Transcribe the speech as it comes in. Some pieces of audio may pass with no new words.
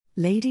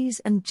Ladies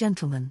and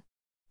gentlemen,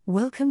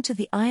 welcome to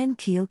the Iron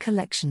Keel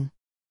collection.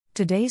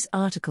 Today's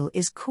article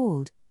is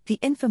called The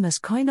Infamous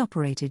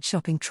Coin-Operated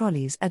Shopping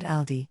Trolleys at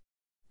Aldi.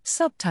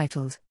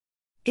 Subtitled,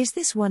 Is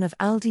this one of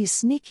Aldi's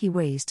sneaky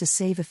ways to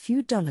save a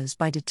few dollars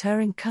by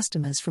deterring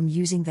customers from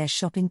using their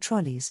shopping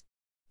trolleys?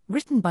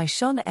 Written by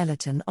Sean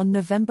Ellerton on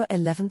November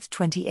 11,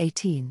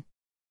 2018.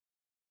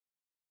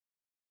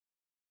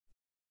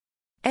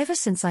 Ever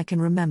since I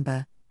can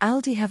remember,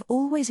 Aldi have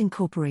always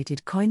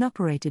incorporated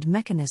coin-operated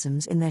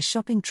mechanisms in their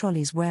shopping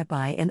trolleys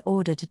whereby in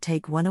order to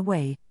take one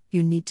away,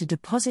 you need to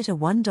deposit a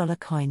 $1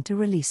 coin to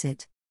release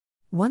it.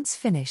 Once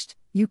finished,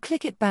 you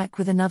click it back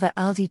with another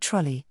Aldi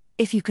trolley,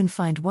 if you can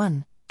find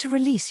one, to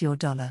release your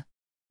dollar.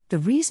 The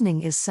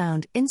reasoning is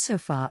sound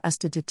insofar as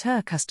to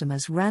deter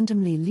customers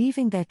randomly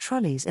leaving their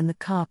trolleys in the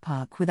car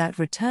park without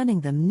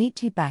returning them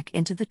neatly back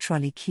into the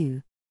trolley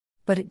queue.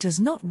 But it does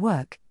not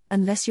work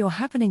unless you're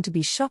happening to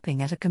be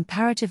shopping at a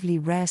comparatively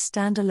rare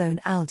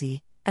standalone Aldi,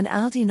 an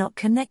Aldi not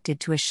connected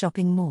to a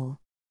shopping mall.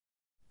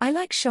 I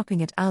like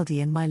shopping at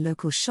Aldi in my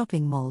local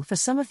shopping mall for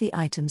some of the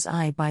items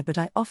I buy, but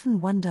I often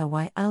wonder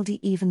why Aldi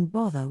even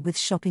bother with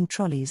shopping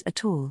trolleys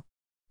at all.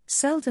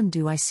 Seldom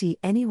do I see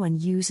anyone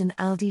use an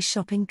Aldi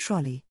shopping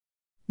trolley.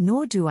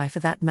 Nor do I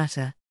for that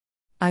matter.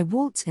 I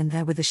waltz in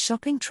there with a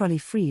shopping trolley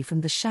free from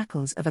the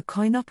shackles of a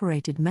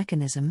coin-operated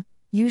mechanism,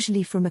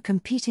 usually from a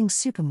competing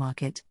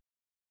supermarket.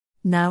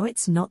 Now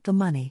it's not the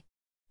money.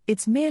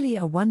 It's merely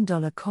a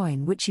 $1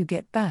 coin which you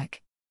get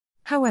back.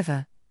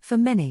 However, for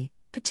many,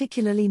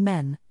 particularly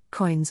men,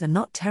 coins are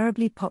not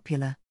terribly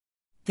popular.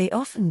 They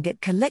often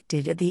get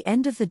collected at the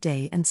end of the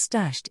day and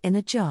stashed in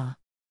a jar.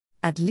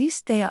 At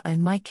least they are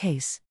in my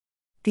case.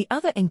 The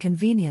other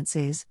inconvenience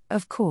is,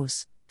 of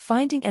course,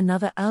 finding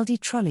another Aldi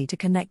trolley to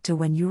connect to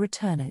when you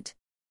return it.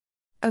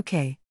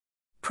 Okay.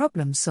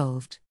 Problem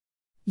solved.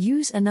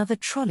 Use another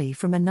trolley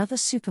from another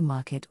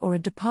supermarket or a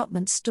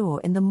department store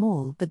in the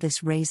mall, but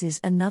this raises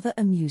another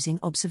amusing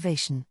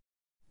observation.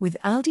 With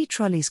Aldi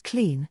trolleys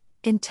clean,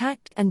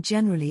 intact and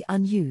generally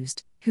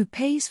unused, who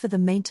pays for the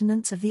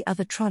maintenance of the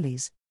other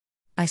trolleys?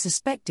 I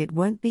suspect it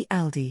won't be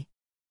Aldi.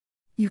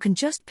 You can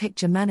just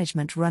picture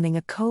management running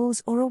a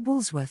Coles or a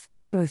Woolworths,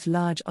 both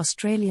large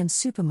Australian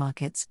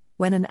supermarkets,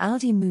 when an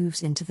Aldi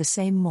moves into the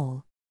same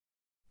mall.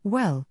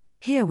 Well,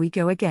 here we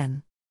go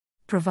again.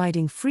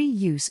 Providing free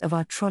use of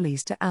our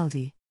trolleys to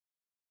Aldi.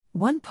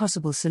 One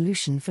possible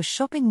solution for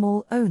shopping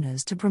mall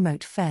owners to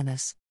promote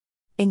fairness.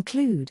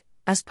 Include,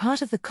 as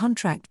part of the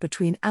contract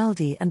between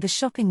Aldi and the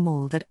shopping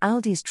mall, that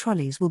Aldi's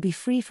trolleys will be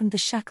free from the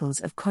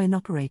shackles of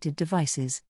coin-operated devices.